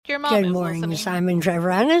Your mom Good is morning, listening. Simon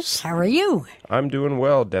Trevoranis. How are you? I'm doing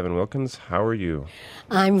well, Devin Wilkins. How are you?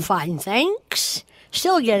 I'm fine, thanks.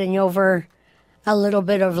 Still getting over a little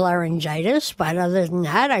bit of laryngitis, but other than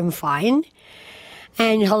that, I'm fine.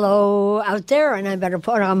 And hello out there, and I better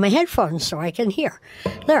put on my headphones so I can hear.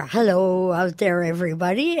 There, hello out there,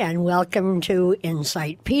 everybody, and welcome to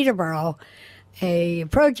Insight Peterborough, a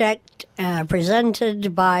project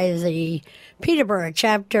presented by the Peterborough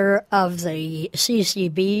chapter of the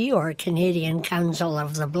CCB, or Canadian Council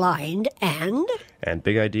of the Blind, and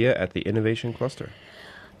Big Idea at the Innovation Cluster.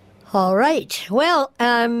 all right. Well,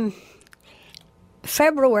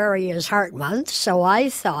 February is Heart Month, so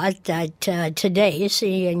I thought that today,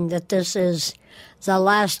 seeing that this is the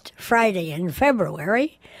last Friday in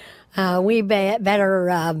February, we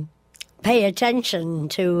better pay attention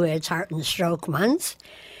to its Heart and Stroke Month.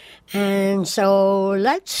 And so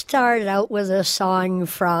let's start out with a song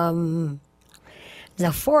from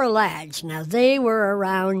the Four Lads. Now, they were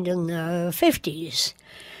around in the 50s,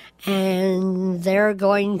 and they're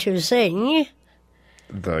going to sing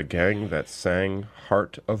The gang that sang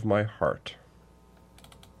Heart of My Heart.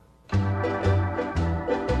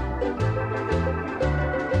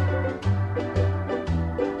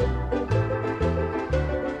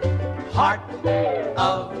 Heart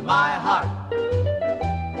of my heart,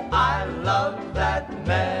 I love that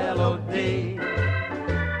melody.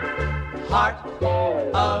 Heart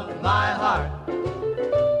of my heart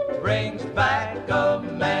brings back a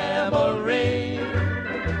memory.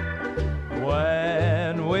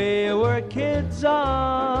 When we were kids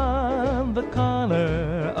on the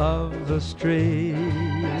corner of the street,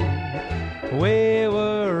 we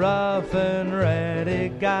were rough and ready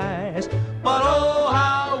guys, but oh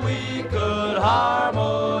how we could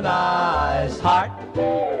harmonize. Heart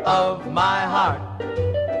of my heart,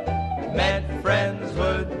 met friends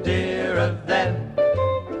were dearer then.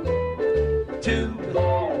 Too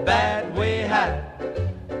bad we had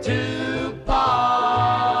to part.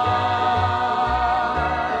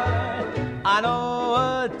 I know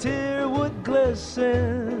a tear would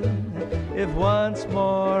glisten if once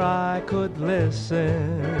more I could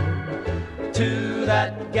listen to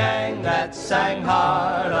that gang that sang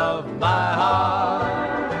Heart of my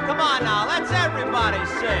heart. Come on now, let's everybody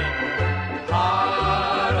sing.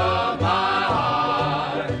 Heart of my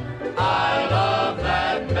heart, I love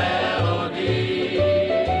that melody.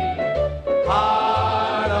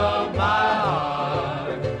 Heart of my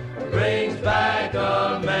heart brings back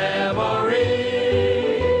a memory.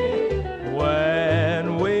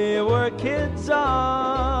 When we were kids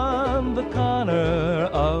on the corner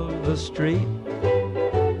of the street,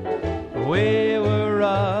 we were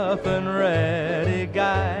rough and ready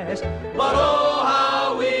guys, but oh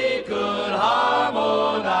how we could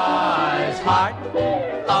harmonize. Heart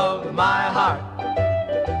of my heart,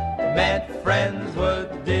 met friends were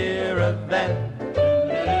dearer then.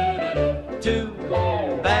 Too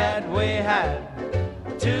bad we had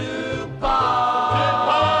to part.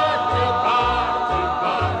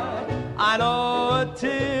 I know a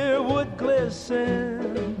tear would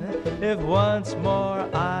glisten if once more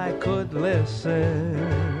I could listen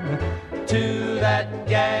to that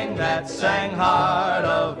gang that sang Heart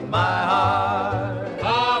of my heart.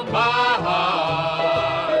 Of my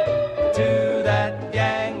heart. To that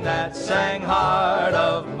gang that sang Heart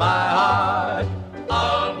of my heart.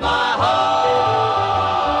 Of my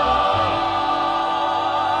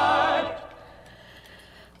heart.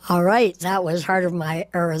 All right, that was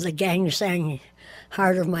the gang sang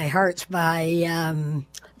Heart of My Heart by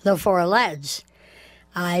the Four Lads.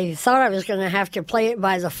 I thought I was going to have to play it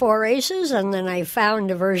by the Four Aces, and then I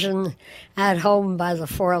found a version at home by the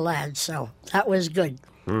Four Lads, so that was good.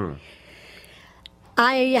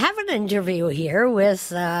 I have an interview here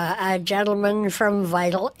with a gentleman from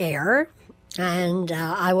Vital Air, and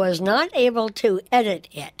I was not able to edit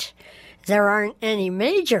it. There aren't any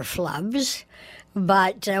major flubs,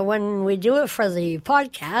 but when we do it for the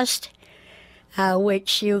podcast,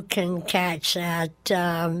 which you can catch at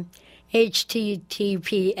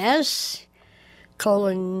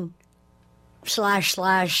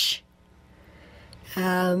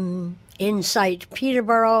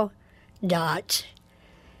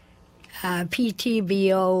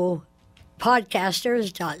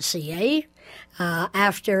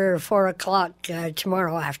after 4 o'clock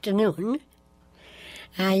tomorrow afternoon.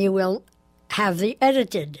 You will have the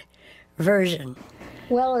edited version.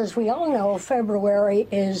 Well, as we all know, February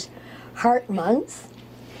is Heart Month,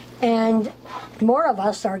 and more of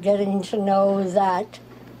us are getting to know that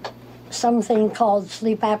something called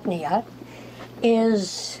sleep apnea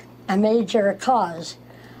is a major cause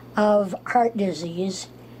of heart disease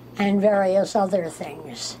and various other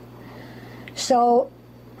things. So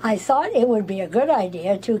I thought it would be a good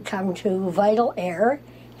idea to come to Vital Air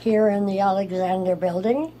here in the Alexander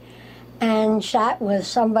Building and chat with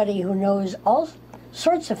somebody who knows all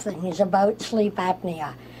sorts of things about sleep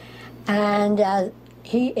apnea. And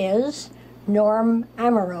he is Norm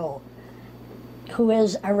Amaro, who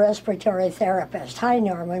is a respiratory therapist. Hi,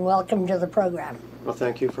 Norm, and welcome to the program. Well,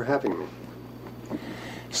 thank you for having me.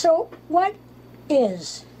 So, what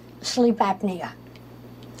is sleep apnea?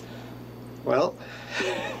 Well,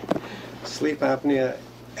 sleep apnea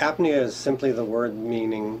is simply the word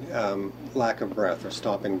meaning lack of breath or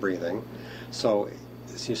stopping breathing. So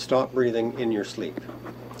you stop breathing in your sleep.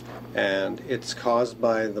 And it's caused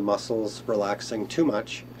by the muscles relaxing too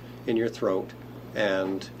much in your throat.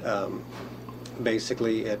 And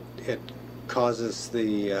basically it causes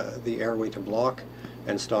the airway to block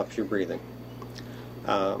and stops your breathing.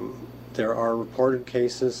 There are reported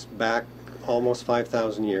cases back almost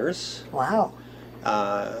 5,000 years. Wow.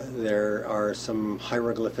 There are some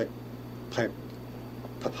hieroglyphic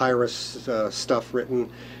papyrus stuff written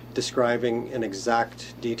describing in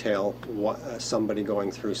exact detail somebody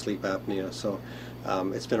going through sleep apnea. So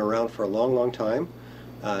it's been around for a long, long time.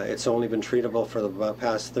 It's only been treatable for the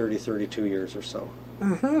past 32 years or so.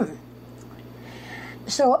 Mm-hmm.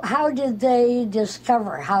 So how did they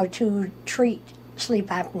discover how to treat sleep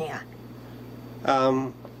apnea?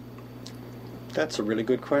 That's a really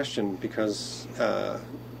good question, because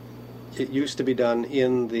it used to be done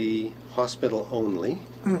in the hospital only.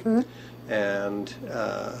 Mm-hmm. And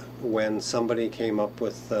when somebody came up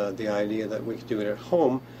with the idea that we could do it at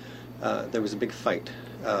home, there was a big fight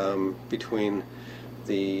between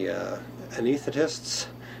the anesthetists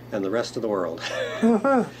and the rest of the world.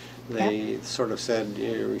 Mm-hmm. They sort of said,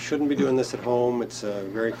 you shouldn't be doing this at home, it's a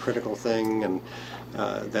very critical thing, and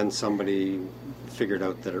then somebody figured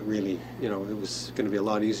out that it really, it was going to be a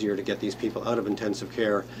lot easier to get these people out of intensive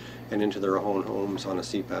care and into their own homes on a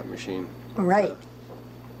CPAP machine. Right.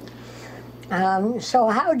 So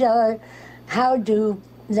how do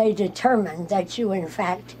they determine that you in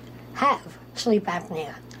fact have sleep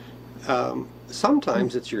apnea?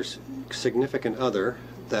 Sometimes it's your significant other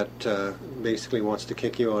that basically wants to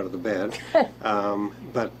kick you out of the bed,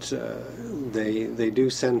 but they do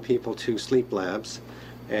send people to sleep labs,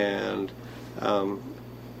 and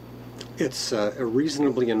it's a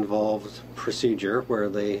reasonably involved procedure where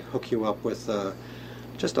they hook you up with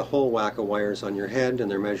just a whole whack of wires on your head, and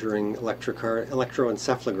they're measuring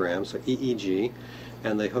electroencephalogram, so EEG,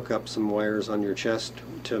 and they hook up some wires on your chest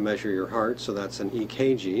to measure your heart, so that's an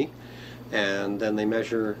EKG, and then they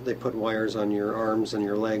put wires on your arms and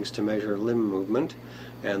your legs to measure limb movement,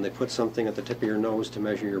 and they put something at the tip of your nose to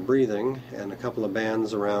measure your breathing, and a couple of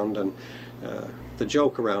bands around, and the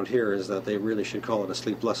joke around here is that they really should call it a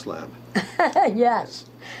sleepless lab. Yes.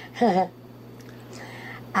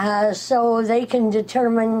 So they can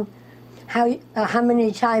determine how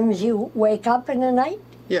many times you wake up in the night?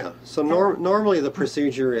 Yeah, so normally the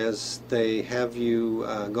procedure is they have you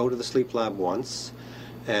go to the sleep lab once,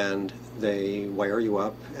 and they wire you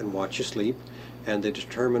up and watch you sleep, and they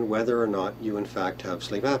determine whether or not you in fact have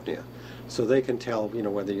sleep apnea. So they can tell,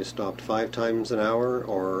 whether you stopped 5 times an hour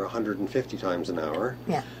or 150 times an hour.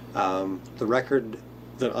 Yeah. The record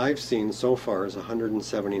that I've seen so far is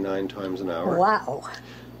 179 times an hour. Wow.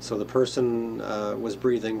 So the person was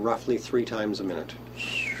breathing roughly 3 times a minute.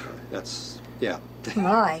 That's, yeah.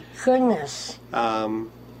 My goodness.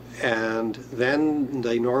 And then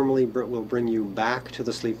they normally will bring you back to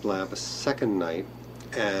the sleep lab a second night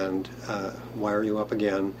and wire you up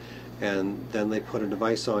again, and then they put a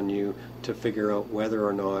device on you to figure out whether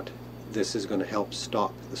or not this is going to help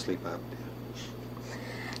stop the sleep apnea.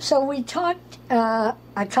 So we talked a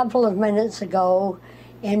couple of minutes ago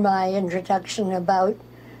in my introduction about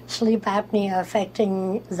sleep apnea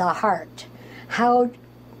affecting the heart. How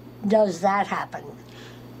does that happen?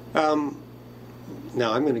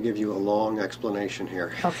 Now I'm going to give you a long explanation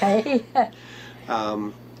here. Okay.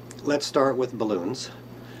 Let's start with balloons.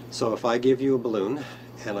 So if I give you a balloon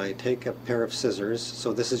and I take a pair of scissors,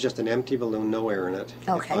 so this is just an empty balloon, no air in it.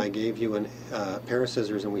 Okay. If I gave you a pair of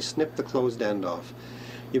scissors and we snip the closed end off,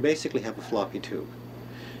 you basically have a floppy tube.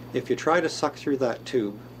 If you try to suck through that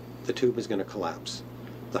tube, the tube is going to collapse.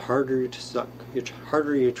 The harder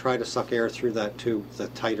you try to suck air through that tube, the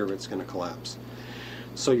tighter it's going to collapse.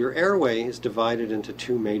 So your airway is divided into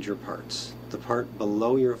 2 major parts. The part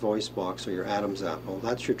below your voice box, or your Adam's apple,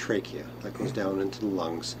 that's your trachea. That goes down into the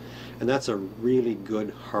lungs. And that's a really good,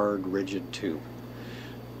 hard, rigid tube.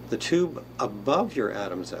 The tube above your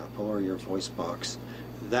Adam's apple, or your voice box,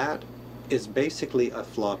 that is basically a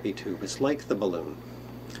floppy tube. It's like the balloon.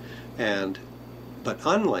 But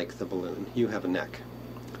unlike the balloon, you have a neck.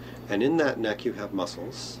 And in that neck you have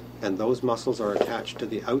muscles, and those muscles are attached to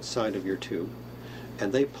the outside of your tube,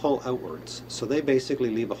 and they pull outwards. So they basically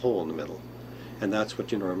leave a hole in the middle, and that's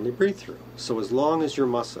what you normally breathe through. So as long as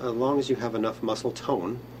you have enough muscle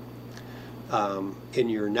tone in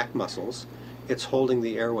your neck muscles, it's holding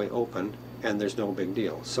the airway open, and there's no big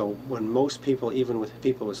deal. So when most people, even with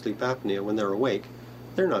people with sleep apnea, when they're awake,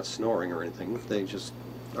 they're not snoring or anything, they just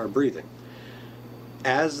are breathing.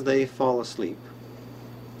 As they fall asleep,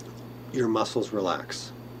 your muscles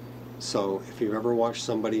relax. So if you've ever watched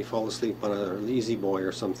somebody fall asleep on an Easy Boy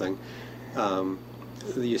or something,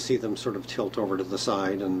 you see them sort of tilt over to the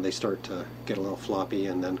side and they start to get a little floppy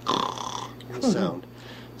and then sound.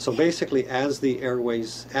 So basically, as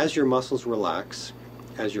your muscles relax,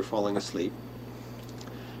 as you're falling asleep,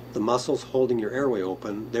 the muscles holding your airway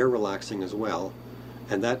open, they're relaxing as well,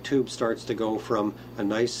 and that tube starts to go from a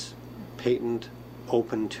nice patent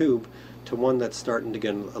open tube to one that's starting to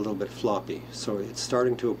get a little bit floppy. So it's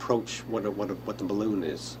starting to approach what the balloon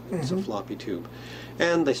is. It's a floppy tube,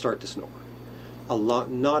 and they start to snore.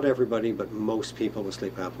 Not everybody, but most people with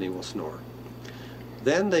sleep apnea will snore.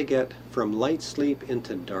 Then they get from light sleep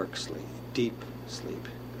into dark sleep, deep sleep.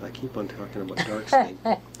 I keep on talking about dark sleep.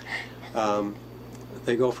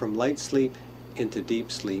 They go from light sleep into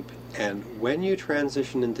deep sleep, and when you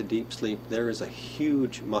transition into deep sleep, there is a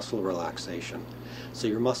huge muscle relaxation. So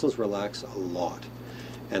your muscles relax a lot.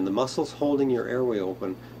 And the muscles holding your airway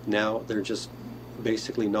open, now they're just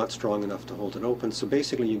basically not strong enough to hold it open, so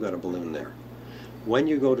basically you've got a balloon there. When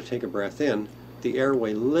you go to take a breath in, the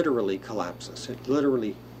airway literally collapses. It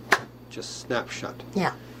literally just snaps shut.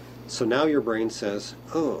 Yeah. So now your brain says,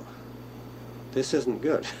 oh, this isn't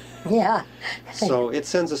good. Yeah. So it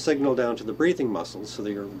sends a signal down to the breathing muscles, so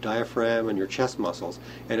your diaphragm and your chest muscles,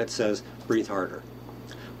 and it says, breathe harder.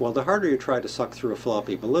 Well, the harder you try to suck through a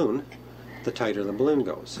floppy balloon, the tighter the balloon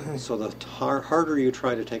goes. So the harder you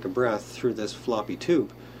try to take a breath through this floppy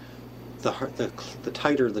tube, the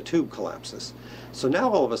tighter the tube collapses. So now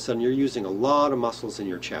all of a sudden you're using a lot of muscles in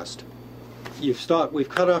your chest. We've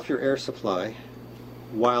cut off your air supply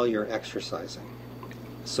while you're exercising.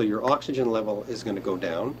 So your oxygen level is going to go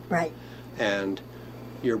down. Right. And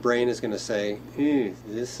your brain is going to say,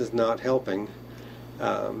 this is not helping,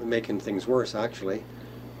 making things worse actually.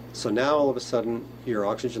 So now all of a sudden your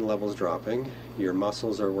oxygen level is dropping, your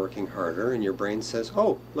muscles are working harder, and your brain says,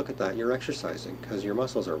 oh, look at that, you're exercising because your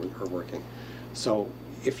muscles are working. So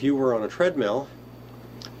if you were on a treadmill,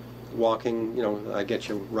 walking, I get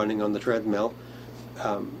you running on the treadmill,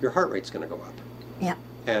 your heart rate's going to go up. Yeah.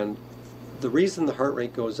 And the reason the heart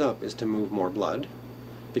rate goes up is to move more blood,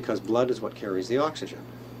 because blood is what carries the oxygen.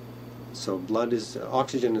 So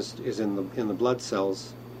oxygen is in the blood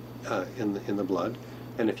cells, in the blood.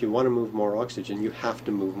 And if you want to move more oxygen, you have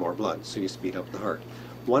to move more blood, so you speed up the heart.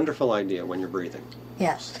 Wonderful idea when you're breathing.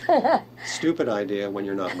 Yes. Stupid idea when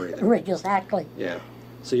you're not breathing. Exactly. Yeah.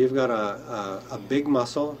 So you've got a big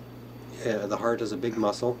muscle. The heart is a big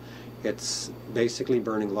muscle. It's basically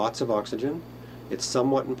burning lots of oxygen. It's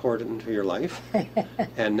somewhat important to your life.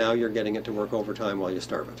 And now you're getting it to work overtime while you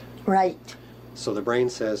starve it. Right. So the brain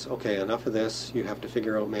says, okay, enough of this. You have to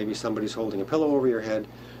figure out maybe somebody's holding a pillow over your head,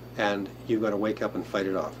 and you've got to wake up and fight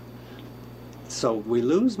it off. So we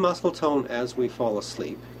lose muscle tone as we fall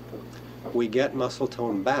asleep. We get muscle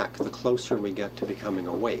tone back the closer we get to becoming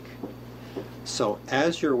awake. So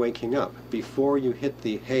as you're waking up, before you hit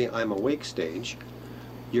the, hey, I'm awake stage,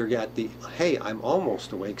 you're at the, hey, I'm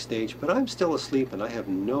almost awake stage, but I'm still asleep and I have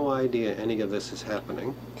no idea any of this is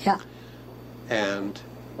happening. Yeah. And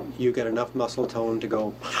you get enough muscle tone to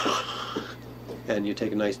go, and you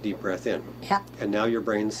take a nice deep breath in. Yeah. And now your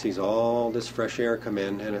brain sees all this fresh air come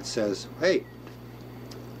in, and it says, hey,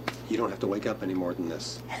 you don't have to wake up any more than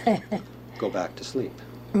this. Go back to sleep.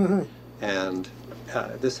 Mm-hmm. And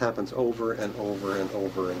this happens over and over and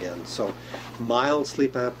over again. So mild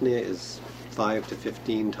sleep apnea is 5 to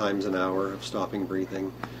 15 times an hour of stopping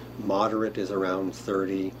breathing. Moderate is around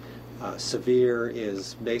 30. Severe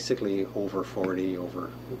is basically over 40, over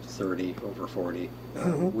 30, over 40.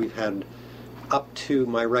 We've had up to,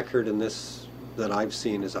 my record in this that I've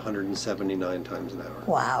seen is 179 times an hour.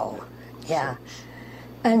 Wow. Yeah.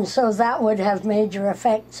 And so that would have major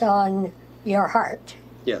effects on your heart.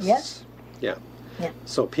 Yes. Yes? Yeah. Yeah.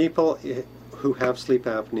 So people who have sleep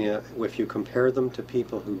apnea, if you compare them to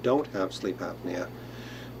people who don't have sleep apnea,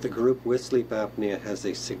 the group with sleep apnea has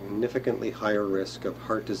a significantly higher risk of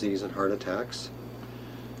heart disease and heart attacks,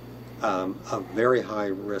 a very high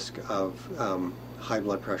risk of high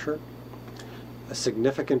blood pressure, a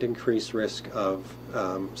significant increased risk of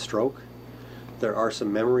stroke, There are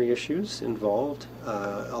some memory issues involved.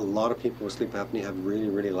 A lot of people with sleep apnea have really,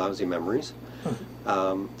 really lousy memories.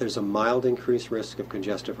 There's a mild increased risk of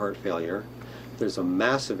congestive heart failure. There's a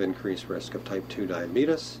massive increased risk of type 2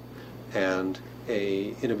 diabetes and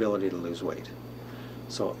a inability to lose weight.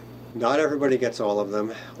 So not everybody gets all of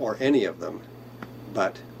them or any of them,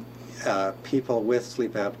 but people with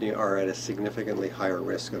sleep apnea are at a significantly higher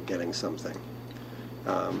risk of getting something.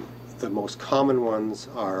 The most common ones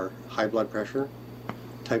are high blood pressure,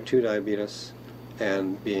 type 2 diabetes,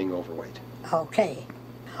 and being overweight. Okay.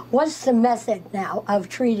 What's the method now of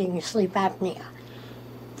treating sleep apnea?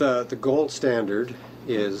 The gold standard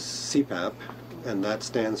is CPAP, and that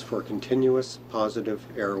stands for continuous positive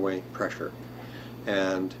airway pressure.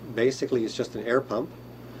 And basically it's just an air pump,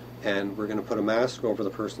 and we're going to put a mask over the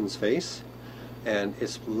person's face, and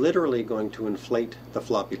it's literally going to inflate the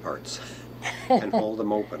floppy parts and hold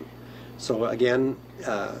them open. So again,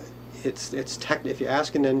 if you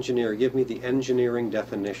ask an engineer, give me the engineering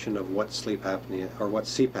definition of what sleep apnea or what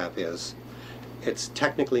CPAP is, it's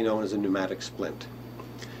technically known as a pneumatic splint.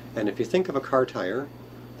 And if you think of a car tire,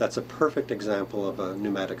 that's a perfect example of a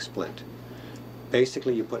pneumatic splint.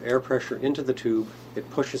 Basically, you put air pressure into the tube,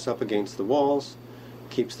 it pushes up against the walls,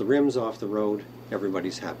 keeps the rims off the road,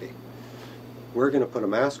 everybody's happy. We're going to put a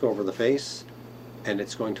mask over the face, and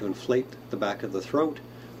it's going to inflate the back of the throat.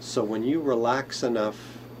 So when you relax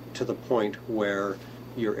enough to the point where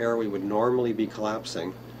your airway would normally be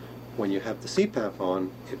collapsing, when you have the CPAP on,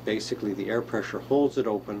 it basically, the air pressure holds it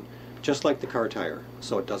open, just like the car tire,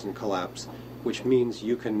 so it doesn't collapse, which means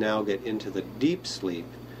you can now get into the deep sleep,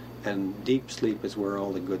 and deep sleep is where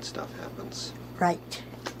all the good stuff happens. Right.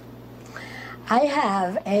 I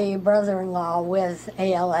have a brother-in-law with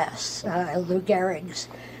ALS, Lou Gehrig's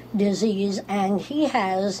disease, and he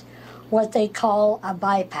has what they call a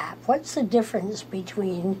BiPAP. What's the difference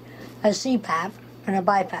between a CPAP and a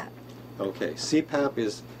BiPAP? Okay, CPAP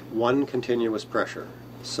is one continuous pressure.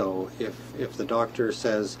 So if the doctor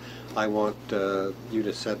says, I want you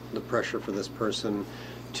to set the pressure for this person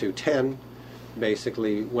to 10,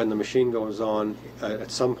 basically when the machine goes on,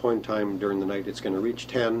 at some point in time during the night it's going to reach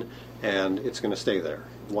 10 and it's going to stay there.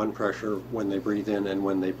 One pressure when they breathe in and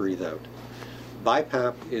when they breathe out.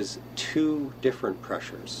 BiPAP is two different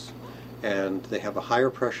pressures, and they have a higher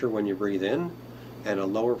pressure when you breathe in and a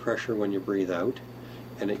lower pressure when you breathe out.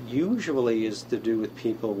 And it usually is to do with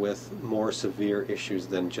people with more severe issues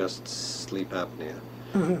than just sleep apnea.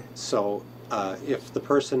 Mm-hmm. So if the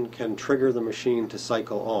person can trigger the machine to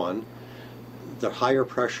cycle on, the higher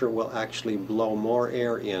pressure will actually blow more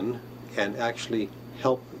air in and actually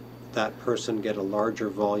help that person get a larger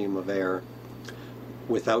volume of air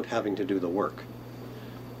without having to do the work.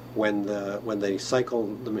 When they cycle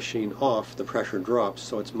the machine off, the pressure drops,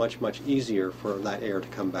 so it's much, much easier for that air to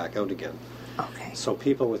come back out again. Okay. So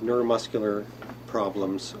people with neuromuscular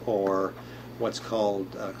problems or what's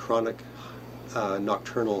called chronic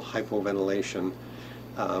nocturnal hypoventilation,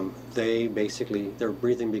 their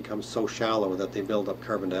breathing becomes so shallow that they build up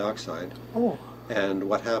carbon dioxide. Oh. And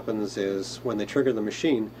what happens is when they trigger the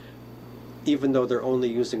machine, even though they're only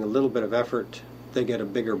using a little bit of effort, they get a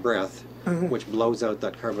bigger breath, mm-hmm. which blows out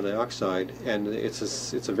that carbon dioxide, and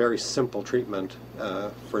it's a very simple treatment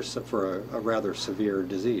for a rather severe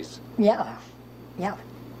disease. Yeah.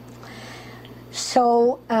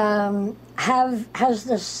 So has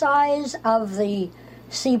the size of the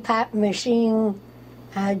CPAP machine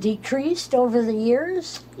decreased over the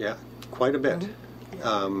years? Yeah, quite a bit.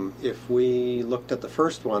 Mm-hmm. If we looked at the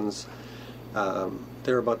first ones,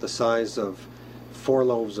 they're about the size of 4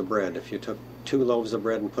 loaves of bread. If you took 2 loaves of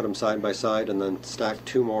bread and put them side by side and then stacked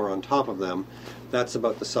 2 more on top of them, that's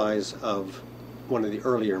about the size of one of the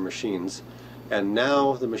earlier machines. And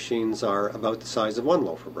now the machines are about the size of 1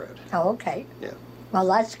 loaf of bread. Oh, okay. Yeah. Well,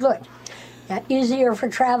 that's good. Easier for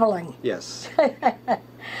traveling. Yes.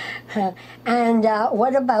 And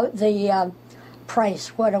what about the price?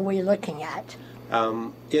 What are we looking at?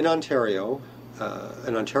 In Ontario,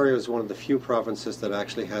 and Ontario is one of the few provinces that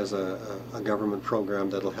actually has a government program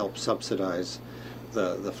that'll help subsidize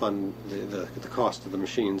the cost of the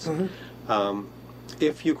machines. Mm-hmm.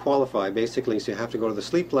 If you qualify, basically, so you have to go to the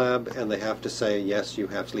sleep lab and they have to say, yes, you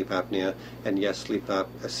have sleep apnea, and yes,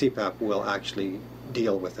 CPAP will actually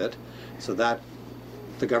deal with it. So that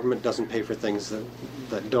the government doesn't pay for things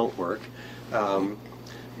that don't work.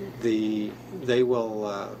 They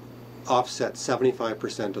will offset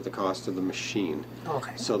 75% of the cost of the machine.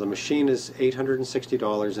 Okay. So the machine is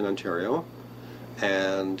 $860 in Ontario,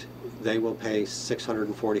 and they will pay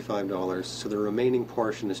 $645, so the remaining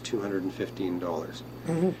portion is $215.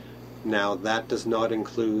 Mm-hmm. Now, that does not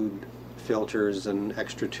include filters and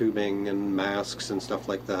extra tubing and masks and stuff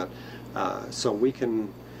like that. So we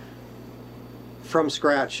can, from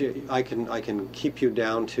scratch, I can keep you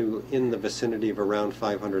down to in the vicinity of around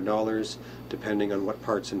 $500, depending on what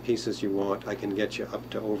parts and pieces you want. I can get you up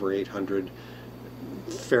to over 800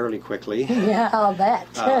 fairly quickly. Yeah, I'll bet.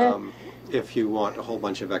 If you want a whole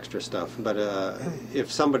bunch of extra stuff. But if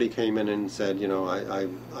somebody came in and said, you know,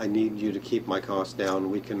 I need you to keep my cost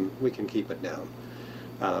down, we can keep it down.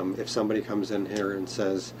 If somebody comes in here and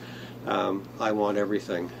says, I want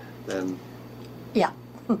everything, then Yeah,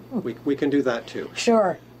 we can do that too.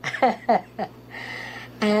 sure.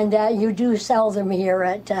 And you do sell them here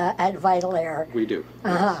at Vital Air. We do.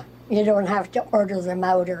 Uh-huh. You don't have to order them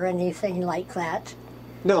out or anything like that.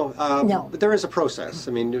 No, No. but there is a process.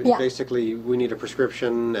 I mean, Yeah. basically, we need a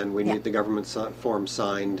prescription and we Yeah. need the government form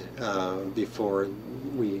signed before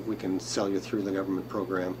we can sell you through the government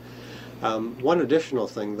program. One additional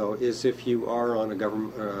thing, though, is if you are on a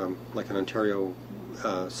government, like an Ontario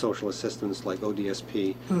social assistance, like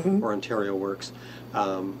ODSP or Ontario Works,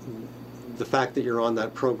 the fact that you're on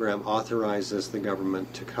that program authorizes the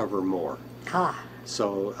government to cover more. Ah,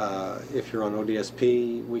 So if you're on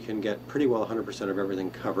ODSP, we can get pretty well 100% of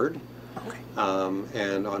everything covered. okay.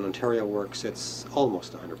 And on Ontario Works, it's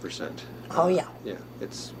almost 100%. Oh, yeah. Yeah,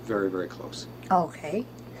 it's very, very close. Okay.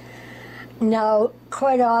 Now,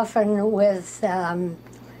 quite often with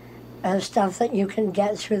stuff that you can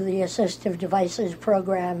get through the Assistive Devices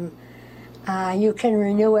program, you can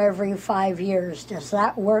renew every 5 years. Does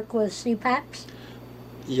that work with CPAPs?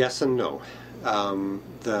 Yes and no.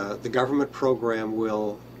 The government program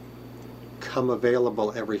will come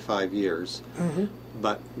available every 5 years,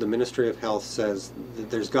 but the Ministry of Health says that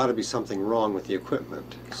there's got to be something wrong with the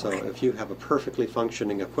equipment. So Okay. if you have a perfectly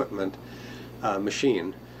functioning equipment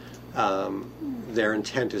machine, their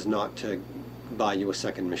intent is not to buy you a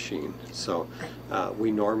second machine. So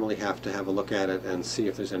we normally have to have a look at it and see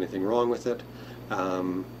if there's anything wrong with it,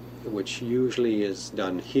 which usually is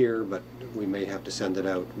done here, but we may have to send it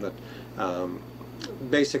out. But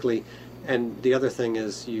basically, and the other thing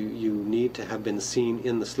is you need to have been seen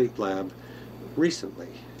in the sleep lab recently.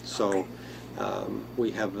 So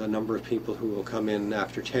we have a number of people who will come in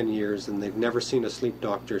after 10 years and they've never seen a sleep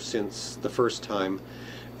doctor since the first time,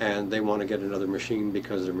 and they want to get another machine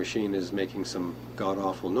because their machine is making some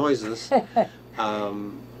god-awful noises.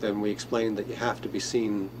 Then we explain that you have to be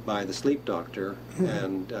seen by the sleep doctor,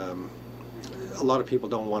 and a lot of people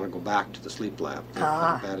don't want to go back to the sleep lab. They've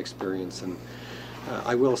had a bad experience, and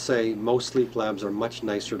I will say most sleep labs are much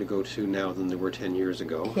nicer to go to now than they were 10 years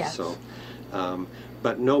ago. Yes. So,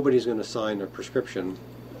 but nobody's going to sign a prescription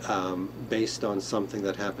based on something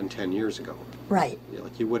that happened 10 years ago. Right. You know,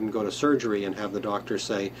 like you wouldn't go to surgery and have the doctor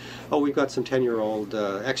say, "Oh, we've got some 10-year-old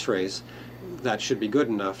X-rays. That should be good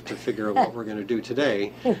enough to figure out what we're going to do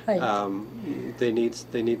today." Right. They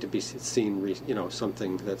need to be seen,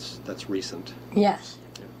 something that's recent. Yes.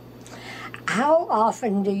 How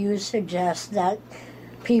often do you suggest that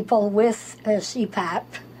people with CPAP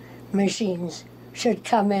machines should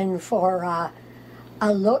come in for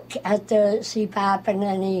a look at the CPAP and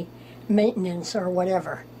any maintenance or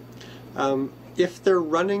whatever? If they're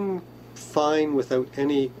running fine without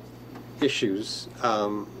any issues,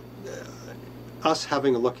 us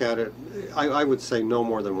having a look at it, I would say no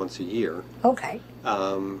more than once a year. Okay.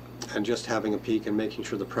 And just having a peek and making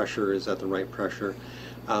sure the pressure is at the right pressure.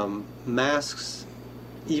 Masks,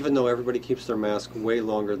 even though everybody keeps their mask way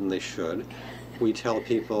longer than they should, we tell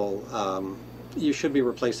people you should be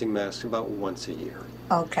replacing masks about once a year.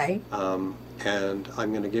 Okay. And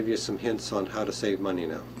I'm going to give you some hints on how to save money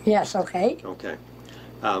now. Yes, okay. Okay.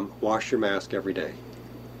 Wash your mask every day.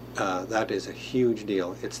 That is a huge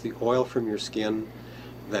deal. It's the oil from your skin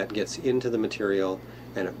that gets into the material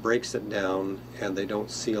and it breaks it down, and they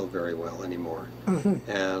don't seal very well anymore.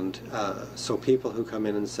 And so people who come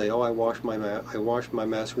in and say, "Oh, I wash my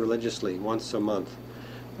mask religiously once a month,"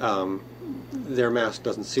 their mask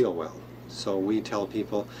doesn't seal well. So we tell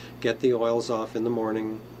people, get the oils off in the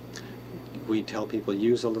morning. We tell people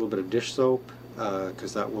use a little bit of dish soap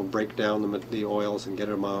because that will break down the oils and get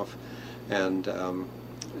them off, and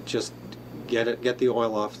just get the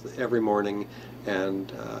oil off every morning.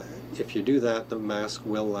 And if you do that, the mask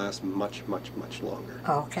will last much, much, much longer.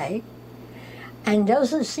 Okay. And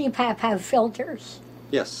does the CPAP have filters?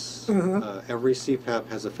 Yes. Every CPAP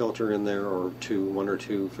has a filter in there, or one or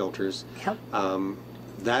two filters. Yep.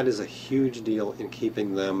 That is a huge deal in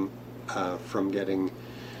keeping them from getting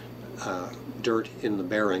dirt in the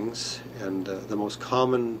bearings. And the most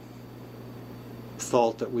common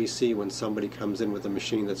fault that we see when somebody comes in with a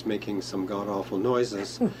machine that's making some god-awful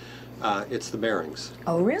noises, it's the bearings.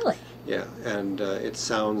 Oh, really? Yeah, and it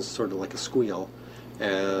sounds sort of like a squeal.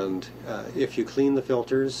 And if you clean the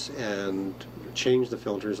filters and change the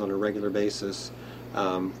filters on a regular basis,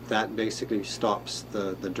 that basically stops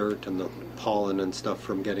the dirt and the pollen and stuff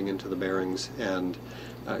from getting into the bearings and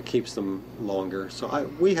keeps them longer. So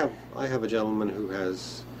I have a gentleman who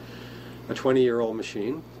has a 20-year-old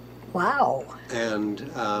machine. Wow. And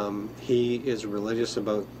he is religious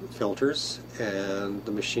about filters, and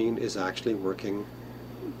the machine is actually working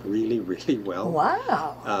really, really well.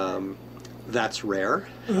 Wow. That's rare,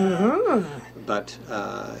 but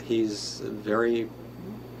he's very,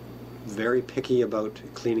 very picky about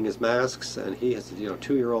cleaning his masks, and he has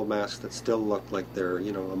 2-year-old masks that still look like they're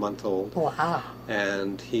a month old. Wow.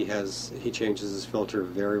 And he changes his filter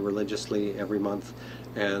very religiously every month,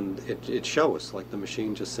 and it shows. Like, the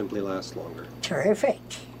machine just simply lasts longer. Terrific.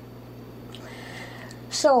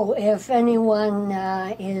 So if anyone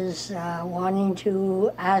is wanting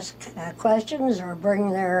to ask questions or bring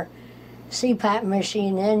their CPAP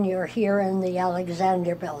machine in, you're here in the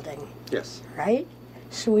Alexander Building. Yes. Right?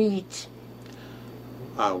 Suite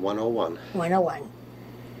 101. 101.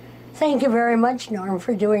 Thank you very much, Norm,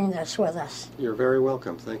 for doing this with us. You're very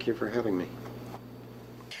welcome. Thank you for having me.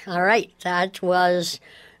 All right, that was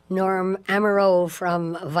Norm Amaro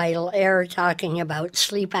from Vital Air talking about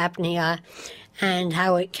sleep apnea and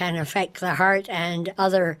how it can affect the heart and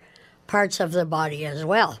other parts of the body as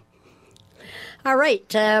well. All right,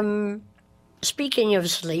 speaking of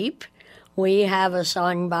sleep, we have a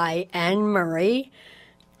song by Anne Murray,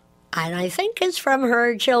 and I think it's from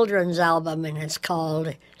her children's album, and it's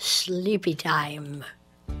called Sleepy Time.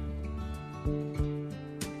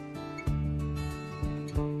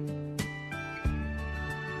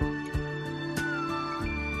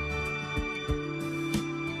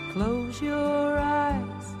 Close your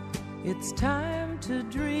eyes, it's time to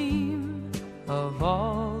dream of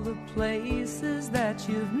all the places that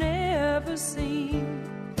you've never seen.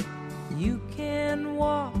 You can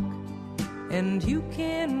walk and you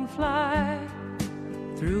can fly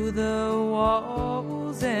through the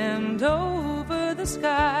walls and over the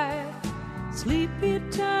sky. Sleepy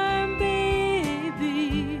time,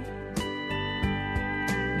 baby.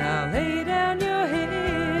 Now lay down your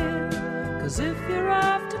head, 'cause if you're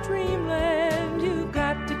off to dreamland, you've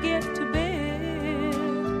got to get to bed.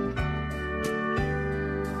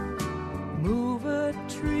 Move a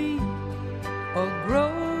tree or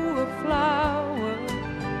grow a flower,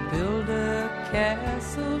 build a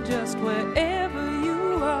castle just wherever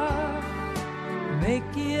you are.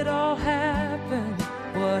 Make it all happen,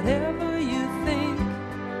 whatever you think.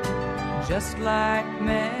 Just like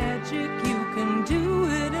magic, you can do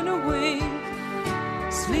it in a wink.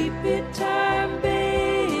 Sleepy time,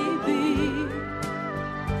 baby.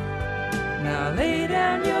 Now lay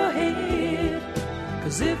down your head,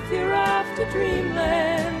 'cause if you're off to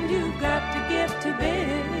dreamland, you've got to get to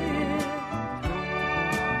bed.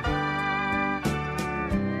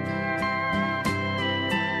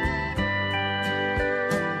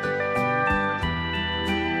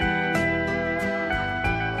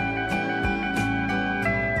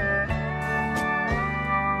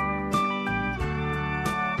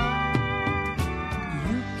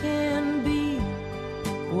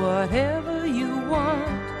 Whatever you want,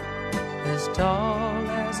 as tall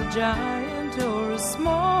as a giant or as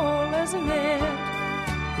small as an ant.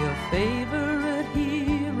 Your favorite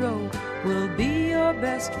hero will be your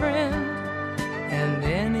best friend, and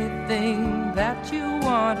anything that you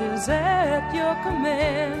want is at your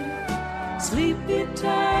command. Sleepy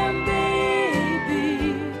time,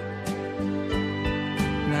 baby.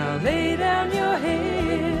 Now lay down your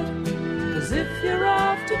head, 'cause if you're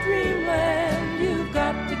off to dreamland, you've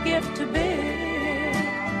got to get to bed.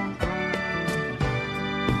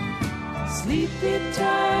 Sleepy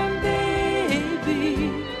time,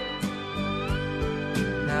 baby.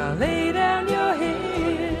 Now lay down your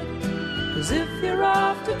head, 'cause if you're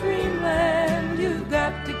off to dreamland, you've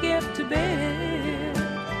got to get to bed.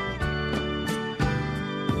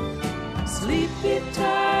 Sleepy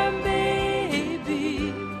time,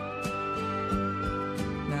 baby.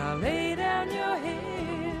 Now lay down your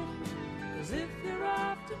head, 'cause if you're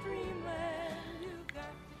off to dreamland, you've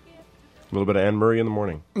got to get to... A little bit of Anne Murray in the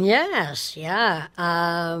morning. Yes, yeah.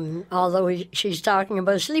 Although she's talking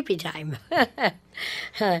about sleepy time.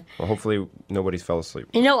 Well, hopefully nobody's fell asleep.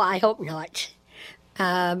 No, I hope not,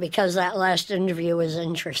 because that last interview was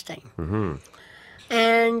interesting. Mm-hmm.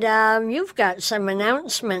 And you've got some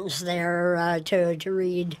announcements there to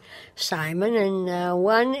read, Simon, and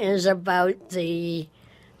one is about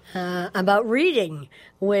about reading,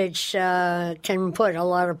 which can put a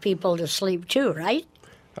lot of people to sleep too, right?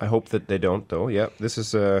 I hope that they don't, though. Yeah, this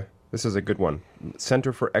is This is a good one.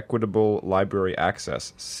 Center for Equitable Library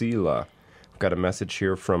Access, CELA. I've got a message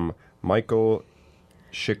here from Michael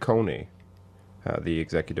Ciccone, the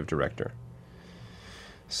executive director.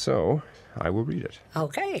 So, I will read it.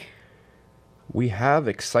 Okay. We have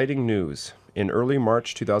exciting news. In early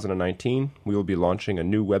March 2019, we will be launching a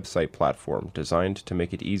new website platform designed to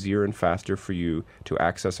make it easier and faster for you to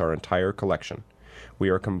access our entire collection. We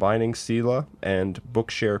are combining CELA and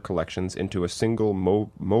Bookshare collections into a single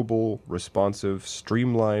mobile, responsive,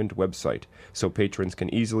 streamlined website so patrons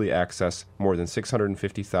can easily access more than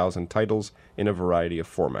 650,000 titles in a variety of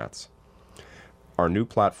formats. Our new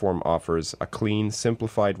platform offers a clean,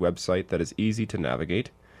 simplified website that is easy to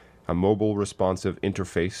navigate, a mobile responsive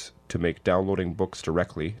interface to make downloading books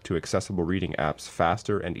directly to accessible reading apps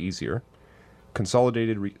faster and easier,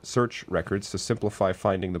 consolidated search records to simplify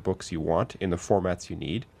finding the books you want in the formats you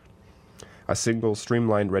need, a single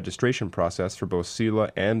streamlined registration process for both CELA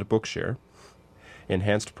and Bookshare,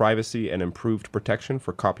 enhanced privacy and improved protection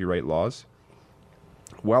for copyright laws.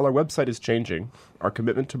 While our website is changing, our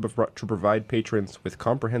commitment to provide patrons with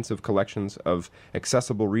comprehensive collections of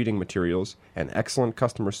accessible reading materials and excellent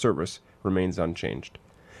customer service remains unchanged.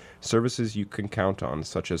 Services you can count on,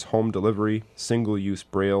 such as home delivery, single-use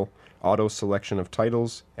braille, auto selection of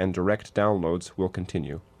titles, and direct downloads will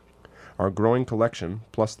continue. Our growing collection,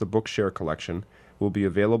 plus the Bookshare collection, will be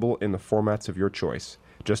available in the formats of your choice,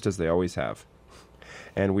 just as they always have.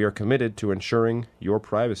 And we are committed to ensuring your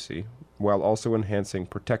privacy while also enhancing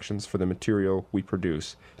protections for the material we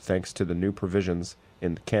produce, thanks to the new provisions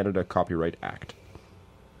in the Canada Copyright Act.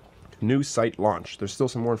 New site launch. There's still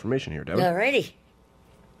some more information here, Debbie. Alrighty.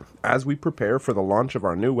 As we prepare for the launch of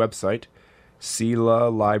our new website,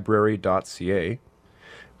 celalibrary.ca,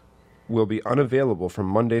 will be unavailable from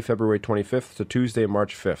Monday, February 25th to Tuesday,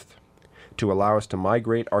 March 5th, to allow us to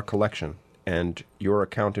migrate our collection and your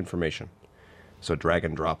account information. So drag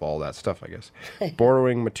and drop all that stuff, I guess.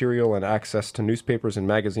 Borrowing material and access to newspapers and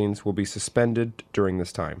magazines will be suspended during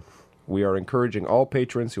this time. We are encouraging all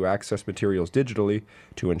patrons who access materials digitally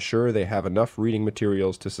to ensure they have enough reading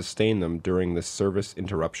materials to sustain them during this service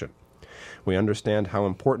interruption. We understand how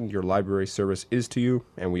important your library service is to you,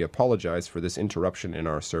 and we apologize for this interruption in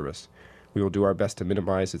our service. We will do our best to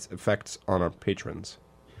minimize its effects on our patrons.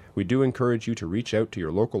 We do encourage you to reach out to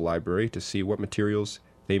your local library to see what materials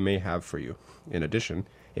they may have for you. In addition,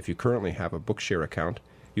 if you currently have a Bookshare account,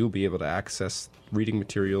 you'll be able to access reading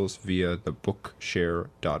materials via the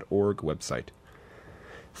bookshare.org website.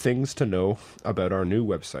 Things to know about our new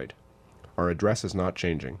website. Our address is not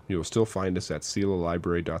changing. You will still find us at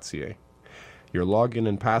celalibrary.ca. Your login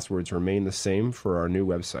and passwords remain the same for our new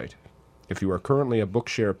website. If you are currently a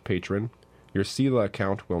Bookshare patron, your CELA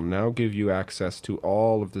account will now give you access to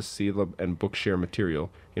all of the CELA and Bookshare material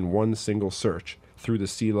in one single search through the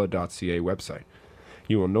CELA.ca website.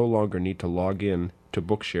 You will no longer need to log in to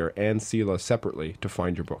Bookshare and CELA separately to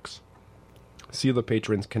find your books. CELA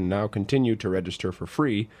patrons can now continue to register for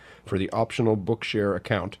free for the optional Bookshare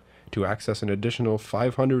account to access an additional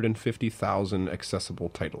 550,000 accessible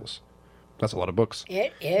titles. That's a lot of books.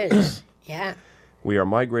 It is. Yeah. We are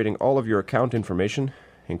migrating all of your account information,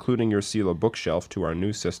 including your CELA bookshelf, to our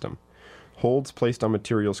new system. Holds placed on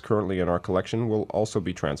materials currently in our collection will also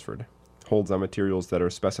be transferred. Holds on materials that are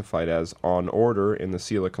specified as on order in the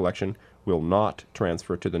CELA collection will not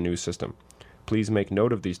transfer to the new system. Please make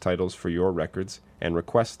note of these titles for your records and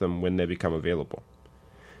request them when they become available.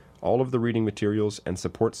 All of the reading materials and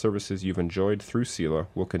support services you've enjoyed through CELA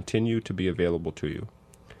will continue to be available to you.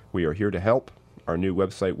 We are here to help. Our new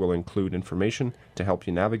website will include information to help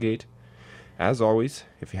you navigate. As always,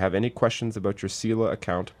 if you have any questions about your CELA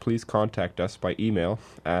account, please contact us by email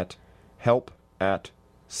at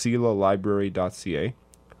help@celalibrary.ca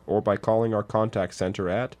or by calling our contact center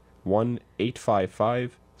at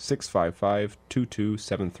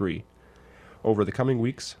 1-855-655-2273. Over the coming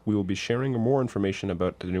weeks, we will be sharing more information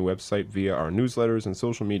about the new website via our newsletters and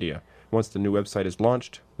social media. Once the new website is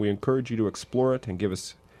launched, we encourage you to explore it and give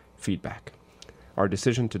us feedback. Our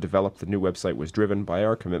decision to develop the new website was driven by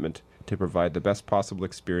our commitment to provide the best possible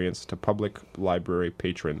experience to public library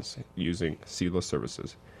patrons using CELA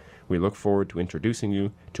services. We look forward to introducing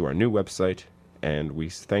you to our new website, and we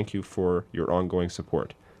thank you for your ongoing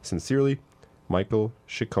support. Sincerely, Michael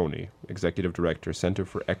Ciccone, Executive Director, Center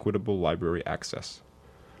for Equitable Library Access.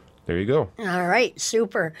 There you go. All right,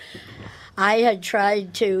 super. I had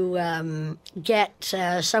tried to get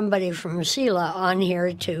somebody from CELA on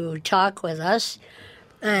here to talk with us,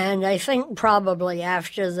 and I think probably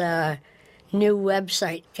after the new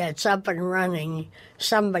website gets up and running,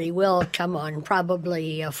 somebody will come on,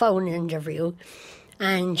 probably a phone interview.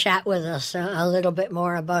 and chat with us a little bit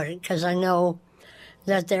more about it, because I know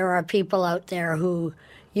that there are people out there who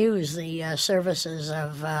use the services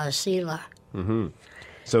of Sela. Mm-hmm.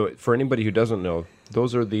 So for anybody who doesn't know,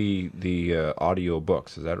 those are the audio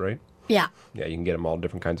books. Is that right? Yeah. Yeah, you can get them all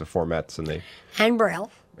different kinds of formats, And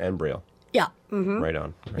Braille. And Braille. Yeah. Mm-hmm. Right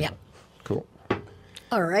on. Right Yeah. on. Cool.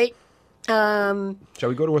 All right. Shall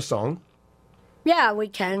we go to a song? Yeah, we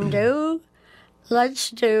can do. Let's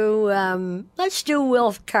do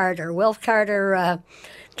Wilf Carter. Wilf Carter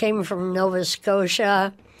came from Nova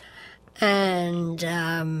Scotia, and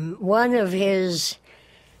one of his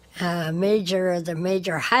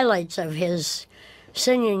major highlights of his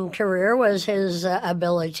singing career was his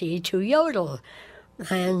ability to yodel.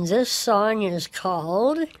 And this song is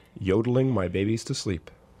called Yodeling My Babies to Sleep.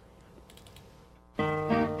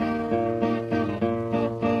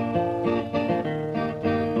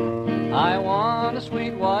 I want a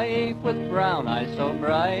sweet wife with brown eyes so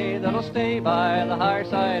bright that'll stay by the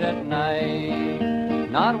fireside at night.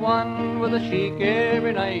 Not one with a chic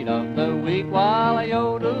every night of the week while I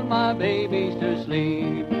yodel my babies to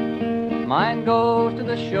sleep. Mine goes to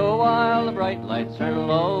the show while the bright lights are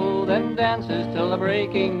low, then dances till the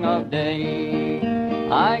breaking of day.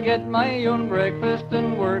 I get my own breakfast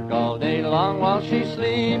and work all day long while she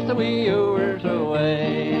sleeps the wee hours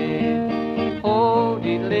away. Oh,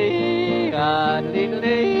 diddly, ah,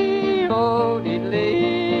 diddly, oh,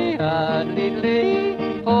 diddly, ah,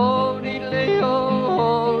 diddly, oh, diddly,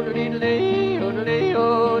 oh, diddly, oh, diddly,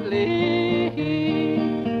 oh, diddly.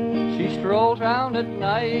 She strolls round at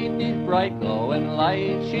night, these bright glowing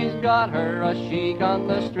lights. She's got her a chic on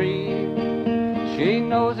the street. She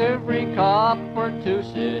knows every cop for 2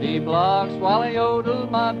 city blocks while I yodel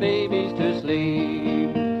my babies to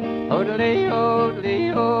sleep. Hodely,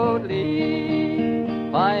 hodly, hodly.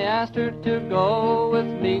 I asked her to go with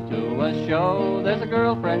me to a show. There's a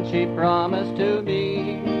girlfriend she promised to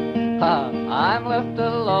me. Ha, I'm left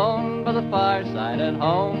alone by the fireside at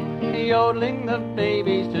home, yodeling the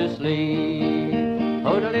babies to sleep.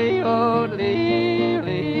 Hodely, hodly,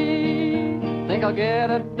 hodly. Think I'll get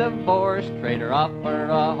a divorce, trade her off for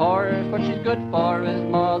a horse. What she's good for is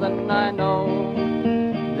more than I know.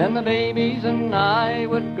 Then the babies and I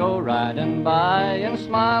would go riding by and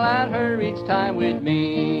smile at her each time we'd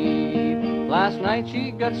meet. Last night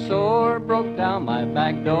she got sore, broke down my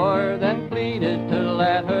back door, then pleaded to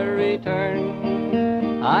let her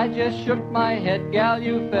return. I just shook my head, gal,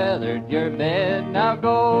 you feathered your bed, now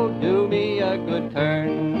go do me a good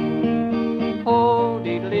turn. Oh,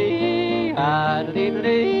 diddly, ah,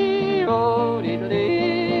 diddly, oh,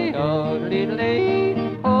 diddly, oh,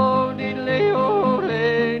 diddly, oh, diddly, oh,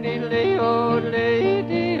 diddly, oh,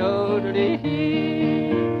 diddly, oh, diddly.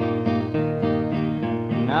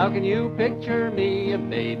 Now can you picture me, a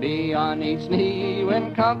baby on each knee?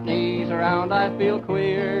 When company's around I feel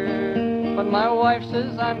queer, but my wife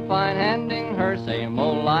says I'm fine, handing her same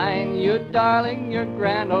old line. You darling, you're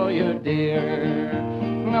grand, oh you dear.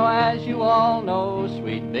 Now as you all know,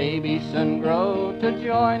 sweet babies soon grow to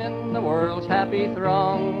join in the world's happy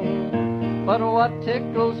throng. But what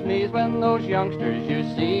tickles me is when those youngsters you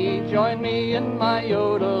see join me in my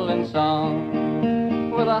yodeling song.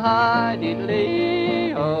 With a high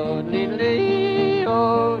diddly, oh diddly,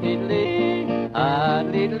 oh diddly, ah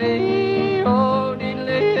diddly, oh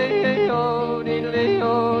diddly, oh diddly,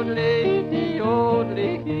 oh diddly, oh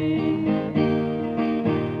diddly.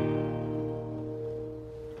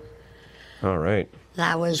 All right.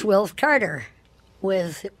 That was Wilf Carter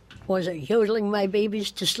with, was it Yodeling My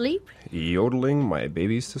Babies to Sleep? Yodeling My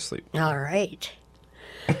Babies to Sleep. All right.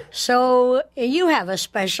 So you have a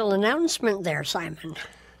special announcement there, Simon.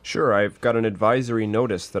 Sure, I've got an advisory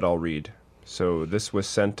notice that I'll read. So this was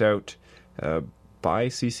sent out by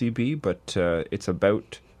CCB, but it's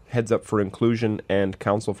about Heads Up for Inclusion and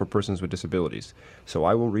Council for Persons with Disabilities. So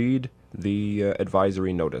I will read the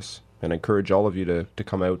advisory notice and encourage all of you to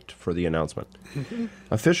come out for the announcement.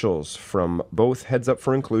 Officials from both Heads Up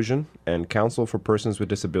for Inclusion and Council for Persons with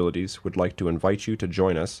Disabilities would like to invite you to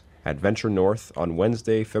join us at Venture North on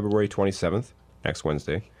Wednesday, February 27th, next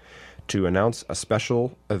Wednesday, to announce a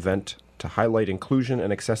special event to highlight inclusion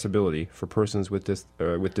and accessibility for persons with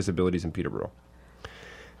disabilities in Peterborough.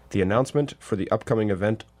 The announcement for the upcoming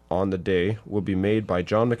event on the day will be made by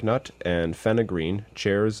John McNutt and Fenna Green,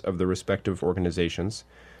 chairs of the respective organizations,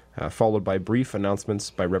 followed by brief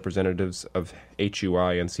announcements by representatives of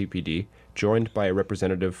HUI and CPD, joined by a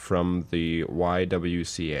representative from the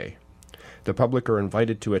YWCA. The public are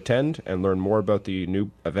invited to attend and learn more about the new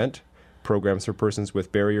event, programs for persons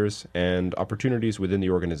with barriers, and opportunities within the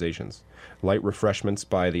organizations. Light refreshments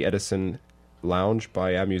by the Edison Lounge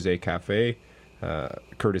by Amuse Cafe,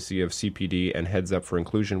 courtesy of CPD and Heads Up for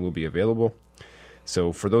Inclusion, will be available.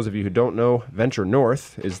 So for those of you who don't know, Venture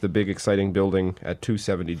North is the big exciting building at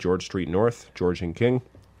 270 George Street North, George and King.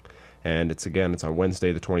 And it's on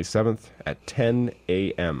Wednesday the 27th at 10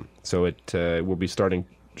 a.m. So it will be starting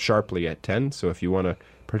sharply at 10. So if you want to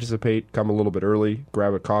participate, come a little bit early,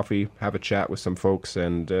 grab a coffee, have a chat with some folks,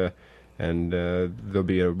 and there'll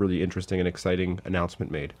be a really interesting and exciting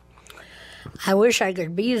announcement made. I wish I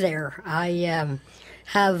could be there. I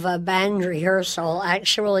have a band rehearsal.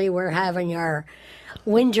 Actually, we're having our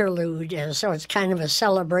Winterlude, so it's kind of a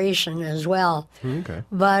celebration as well. Okay.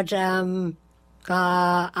 But so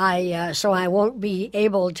I won't be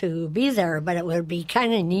able to be there, but it would be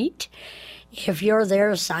kind of neat if you're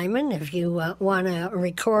there, Simon, if you want to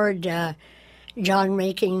record John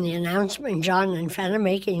making the announcement, John and Fenna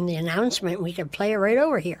making the announcement, we could play it right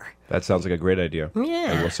over here. That sounds like a great idea.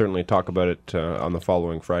 Yeah. And we'll certainly talk about it on the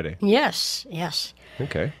following Friday. Yes.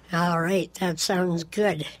 Okay. All right, that sounds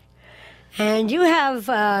good. And you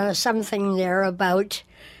have something there about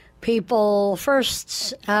People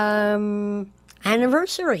First's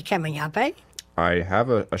anniversary coming up, eh? I have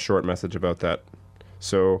a short message about that.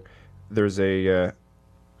 So there's an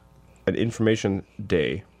information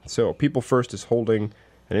day. So People First is holding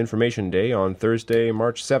an information day on Thursday,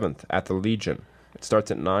 March 7th at the Legion. It starts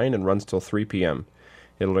at 9 and runs till 3 p.m.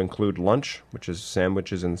 It'll include lunch, which is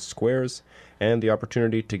sandwiches and squares, and the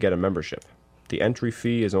opportunity to get a membership. The entry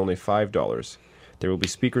fee is only $5. There will be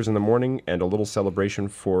speakers in the morning and a little celebration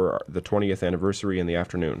for the 20th anniversary in the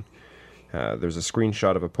afternoon. There's a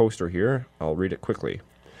screenshot of a poster here. I'll read it quickly.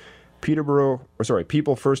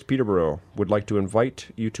 People First Peterborough would like to invite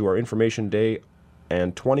you to our Information Day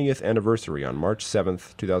and 20th anniversary on March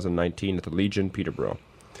 7th, 2019 at the Legion, Peterborough.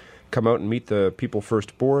 Come out and meet the People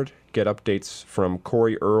First board, get updates from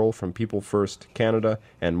Corey Earle from People First Canada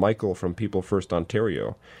and Michael from People First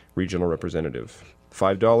Ontario, regional representative.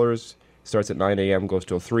 $5, starts at 9 a.m., goes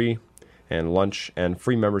till 3, and lunch and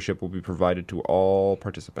free membership will be provided to all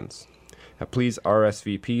participants. Please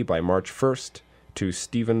RSVP by March 1st to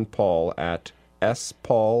Stephen Paul at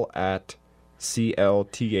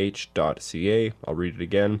spaul@clth.ca. I'll read it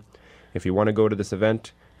again. If you want to go to this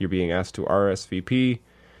event, you're being asked to RSVP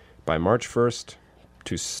by March 1st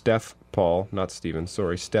to Steph Paul at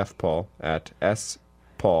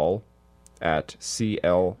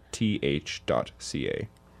spaul@clth.ca.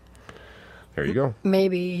 There you go.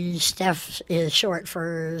 Maybe Steph is short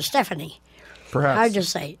for Stephanie. Perhaps. Hard to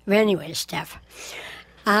say. Anyway, Steph.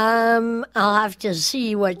 I'll have to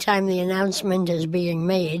see what time the announcement is being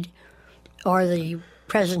made, or the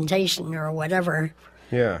presentation, or whatever.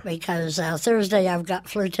 Yeah. Because Thursday I've got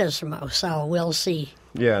Flirtissimo, so we'll see.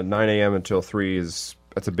 Yeah, 9 a.m. until 3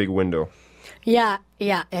 that's a big window. Yeah,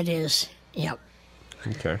 it is. Yep.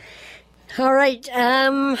 Okay. All right,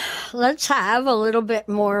 let's have a little bit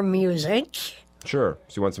more music. Sure.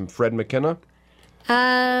 So you want some Fred McKenna?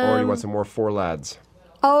 Or you want some more Four Lads?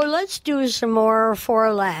 Oh, let's do some more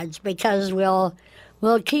Four Lads, because we'll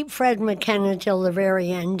keep Fred McKenna till the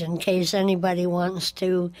very end in case anybody wants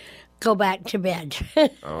to go back to bed.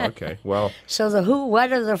 Oh, okay. Well, So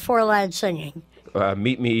what are the Four Lads singing?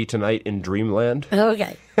 Meet Me Tonight in Dreamland.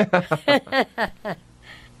 Okay.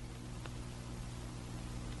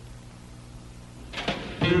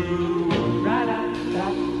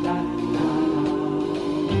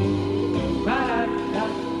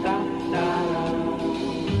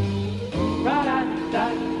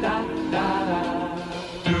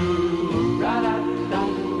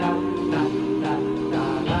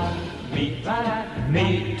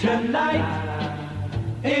 Meet tonight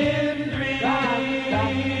in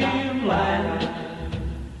dreamland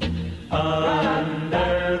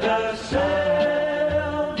under the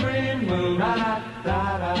silvery moon.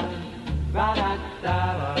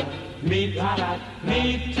 Meet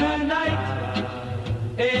tonight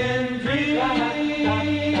in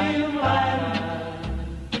dreamland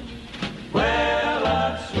where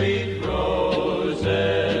love's sweet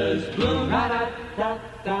roses bloom.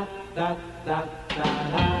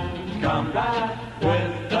 Come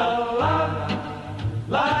with the love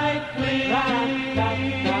light gleaming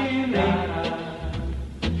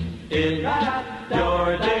in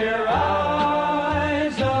your dear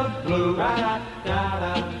eyes of blue.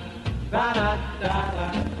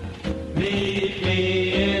 Meet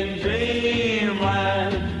me in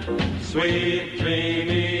dreamland, sweet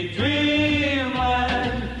dreamy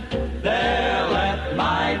dreamland. There let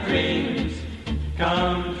my dreams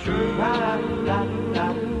come true.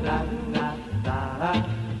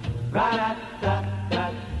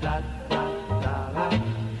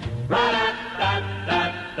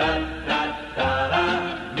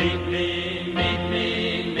 Meet me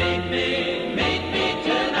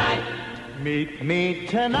Meet me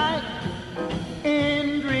tonight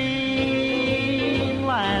in dreamland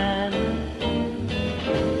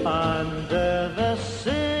under the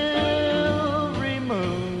silvery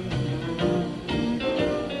moon.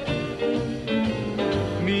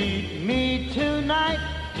 Meet me tonight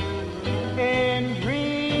in dreamland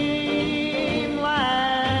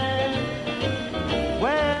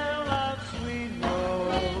where love's sweet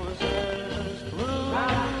roses bloom.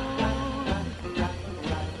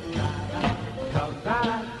 Come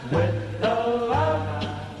back with the love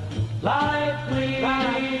light gleaming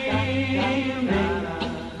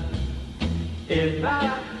in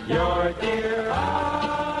your dear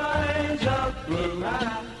eyes of blue.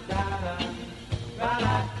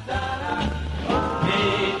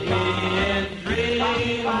 Meet me in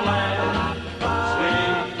dreamland,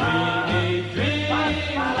 sweet dreamy dreamland.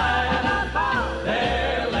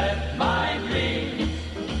 There let my dreams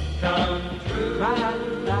come true.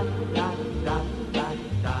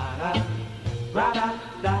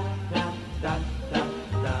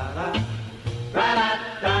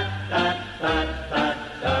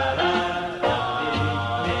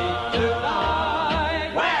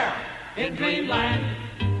 Where? In dreamland.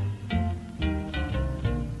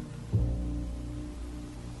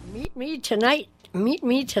 Meet Me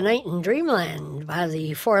Tonight in Dreamland by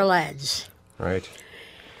the Four Lads. Right.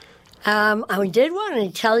 I did want to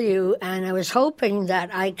tell you, and I was hoping that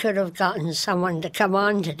I could have gotten someone to come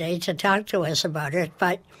on today to talk to us about it,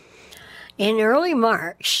 but in early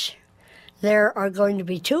March, there are going to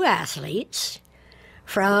be 2 athletes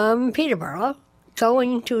from Peterborough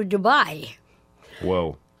going to Dubai.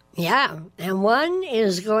 Whoa. Yeah, and one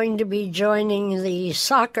is going to be joining the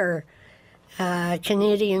soccer,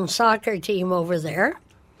 Canadian soccer team over there.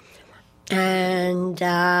 And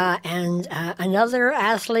another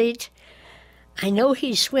athlete, I know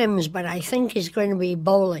he swims, but I think he's going to be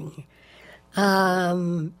bowling.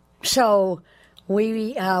 So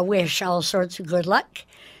we wish all sorts of good luck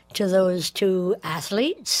to those 2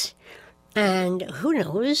 athletes. And who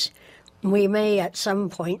knows, we may at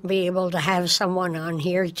some point be able to have someone on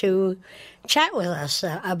here to chat with us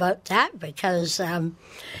about that, because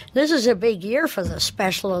this is a big year for the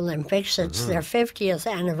Special Olympics. It's their 50th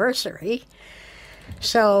anniversary.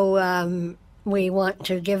 So we want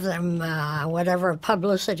to give them whatever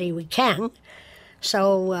publicity we can.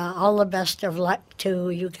 So all the best of luck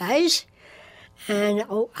to you guys. And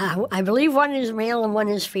I believe one is male and one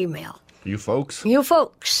is female. You folks? You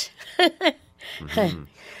folks.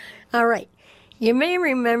 All right. You may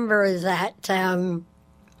remember that a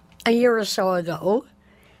year or so ago,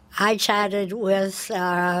 I chatted with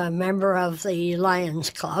a member of the Lions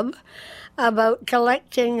Club about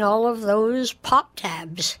collecting all of those pop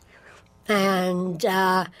tabs. And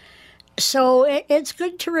so it's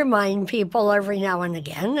good to remind people every now and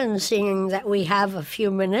again, and seeing that we have a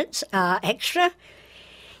few minutes extra,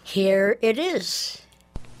 here it is.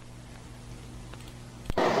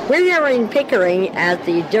 We're here in Pickering at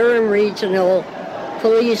the Durham Regional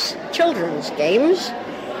Police Children's Games,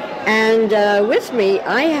 and with me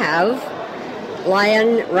I have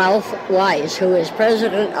Lion Ralph Wise, who is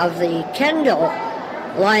president of the Kendall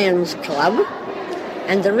Lions Club.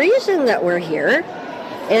 And the reason that we're here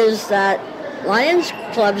is that Lions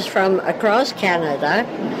clubs from across Canada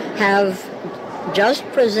have just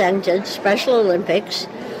presented Special Olympics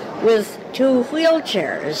with 2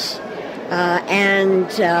 wheelchairs. And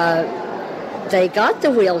they got the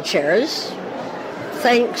wheelchairs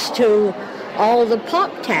thanks to all the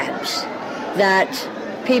pop tabs that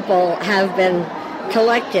people have been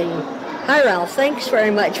collecting. Hi, Ralph. Thanks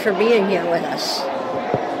very much for being here with us.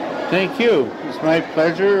 Thank you. It's my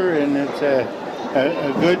pleasure, and it's a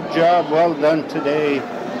good job well done today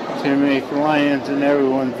to make Lions and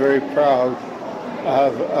everyone very proud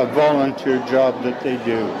of a volunteer job that they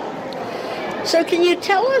do. So can you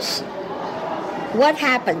tell us what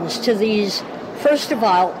happens to these? First of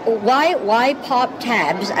all, why pop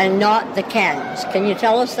tabs and not the cans? Can you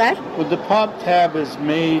tell us that? Well, the pop tab is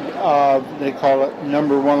made of, they call it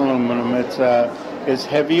number 1 aluminum. It's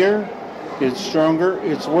heavier, it's stronger,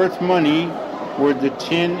 it's worth money, where the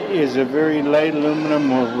tin is a very light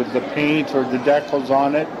aluminum with the paint or the decals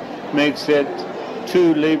on it, makes it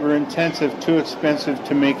too labor intensive, too expensive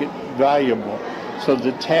to make it valuable. So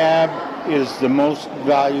the tab is the most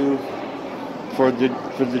value for the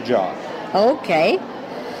job. Okay.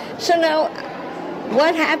 So now,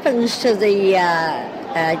 what happens to the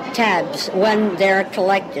tabs when they're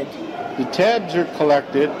collected? The tabs are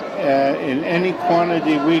collected in any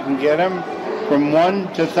quantity we can get them, from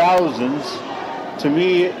 1 to thousands. To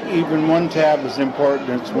me, even 1 tab is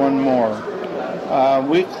important. It's 1 more.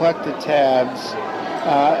 We collect the tabs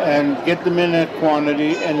and get them in a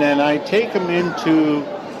quantity, and then I take them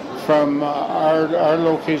from our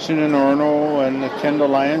location in Orono and the Kendall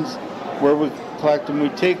Lions, where we collect them.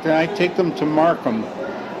 I take them to Markham,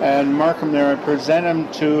 and Markham there, I present them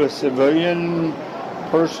to a civilian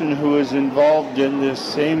person who is involved in this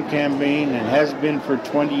same campaign and has been for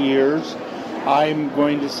 20 years. I'm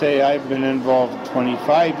going to say I've been involved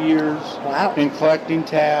 25 years in collecting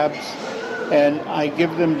tabs, and I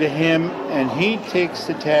give them to him, and he takes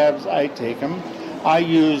the tabs, I take them. I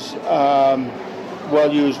use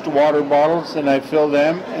well-used water bottles, and I fill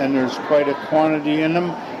them, and there's quite a quantity in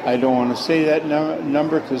them. I don't want to say that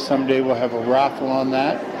number because someday we'll have a raffle on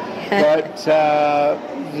that. But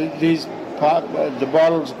the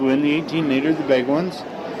bottles go in, the 18-liter, the big ones,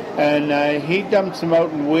 and he dumps them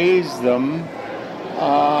out and weighs them,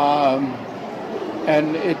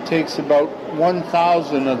 and it takes about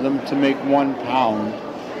 1,000 of them to make 1 pound.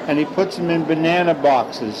 And he puts them in banana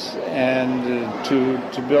boxes and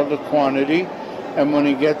to build a quantity. And when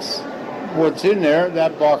he gets what's in there,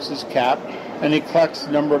 that box is capped, and he collects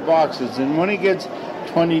the number of boxes. And when he gets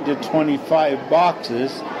 20 to 25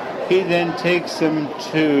 boxes, he then takes them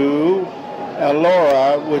to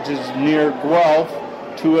Elora, which is near Guelph,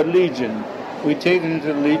 to a Legion. We take them to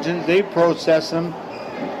the Legion, they process them,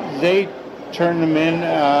 they turn them in,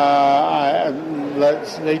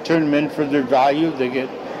 they turn them in for their value, they get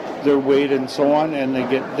their weight and so on, and they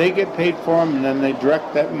get paid for them, and then they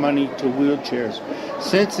direct that money to wheelchairs.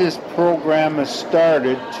 Since this program has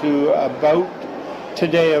started to about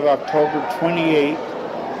today of October 28,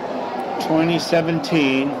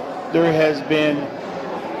 2017, there has been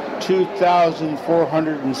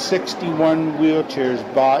 2,461 wheelchairs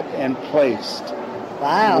bought and placed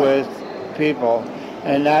with people,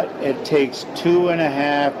 and that it takes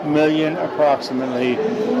 $2.5 million approximately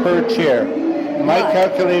per chair. My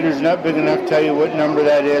calculator's not big enough to tell you what number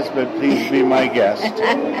that is, but please be my guest.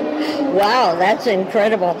 Wow, that's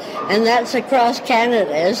incredible. And that's across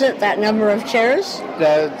Canada, is it, that number of chairs?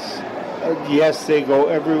 That's, yes, they go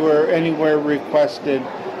everywhere, anywhere requested,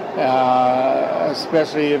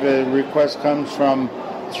 especially if a request comes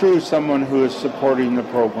through someone who is supporting the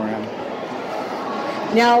program.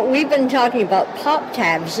 Now, we've been talking about pop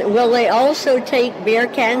tabs. Will they also take beer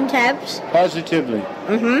can tabs? Positively.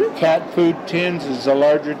 Mm-hmm. Cat food tins is a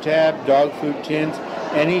larger tab, dog food tins,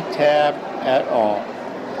 any tab at all.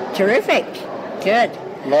 Terrific. Good.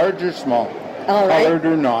 Large or small, all right. Colored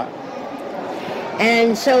or not.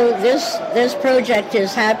 And so this project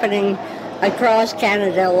is happening across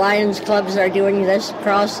Canada. Lions clubs are doing this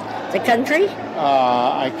across the country?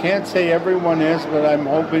 I can't say everyone is, but I'm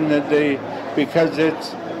hoping that because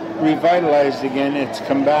it's revitalized again, it's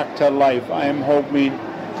come back to life. I am hoping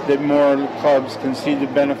that more clubs can see the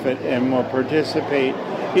benefit and will participate,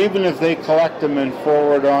 even if they collect them and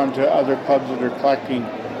forward on to other clubs that are collecting.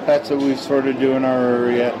 That's what we sort of do in our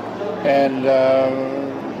area. And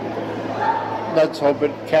let's hope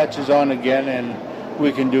it catches on again and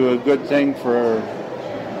we can do a good thing for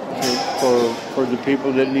the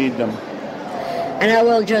people that need them. And I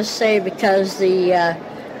will just say, because the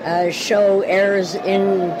show airs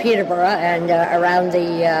in Peterborough and around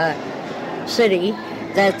the city,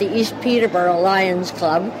 that the East Peterborough Lions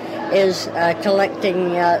Club is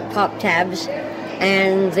collecting pop tabs,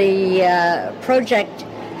 and the project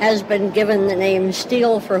has been given the name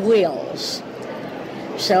Steel for Wheels.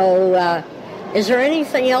 So is there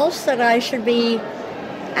anything else that I should be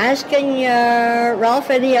asking Ralph?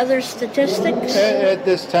 Any other statistics? At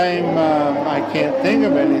this time, I can't think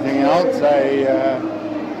of anything else.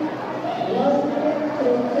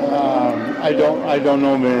 I don't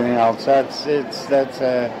know of anything else.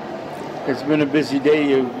 It's been a busy day.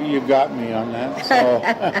 You got me on that. So.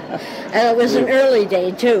 And it was an early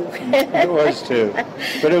day too. It was too,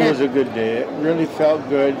 but it was a good day. It really felt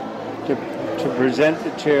good to present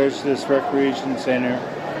the chairs to this recreation center,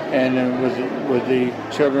 and with the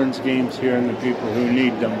children's games here and the people who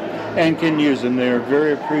need them and can use them. They're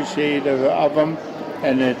very appreciative of them,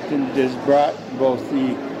 and it has brought both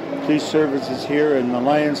the police services here and the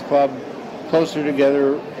Lions Club closer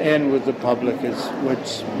together and with the public,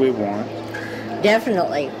 which we want.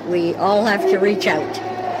 Definitely. We all have to reach out.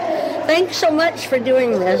 Thanks so much for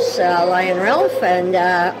doing this, Lion Ralph, and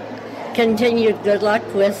continued good luck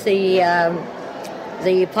with the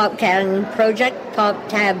Pop Tab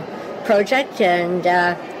project, and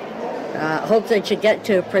hope that you get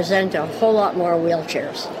to present a whole lot more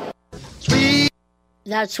wheelchairs.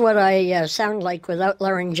 That's what I sound like without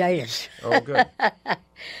laryngitis. Oh, good.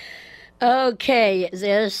 Okay,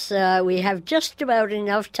 we have just about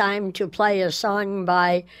enough time to play a song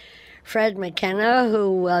by Fred McKenna,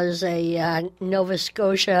 who was a Nova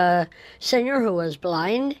Scotia singer who was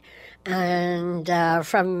blind, and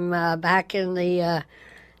from back in the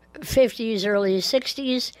 50s, early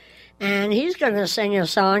 60s. And he's going to sing a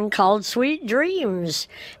song called Sweet Dreams.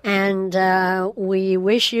 And we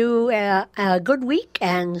wish you a good week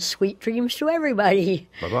and sweet dreams to everybody.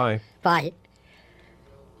 Bye-bye. Bye.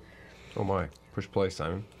 Oh, my. Push play,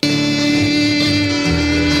 Simon.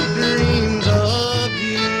 Dreams of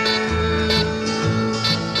you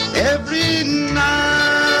every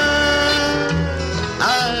night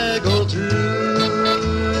I go through.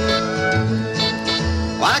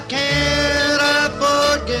 Why can't I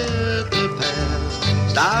forget the past,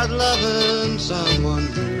 start loving someone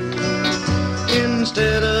new,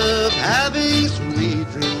 instead of having sweet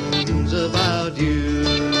dreams about you?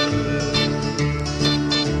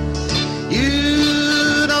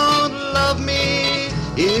 You don't love me,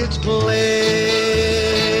 it's clear.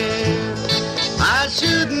 I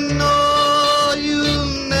should know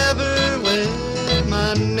you'll never wear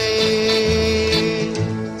my name.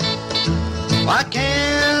 Why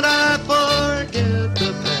can't I forget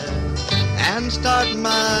the past and start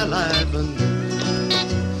my life anew,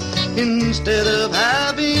 instead of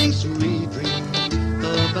having sweet dreams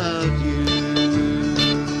about you?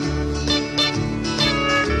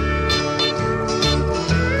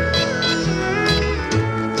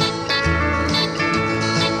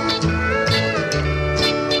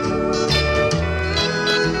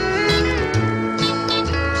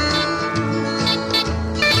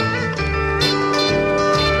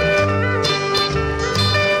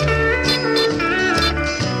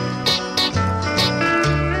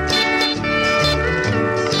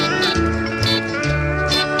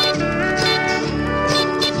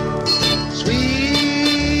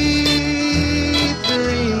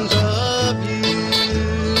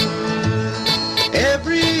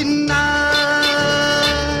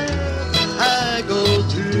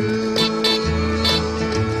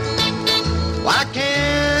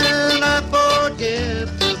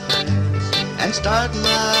 Start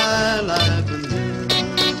my life anew,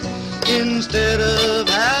 instead of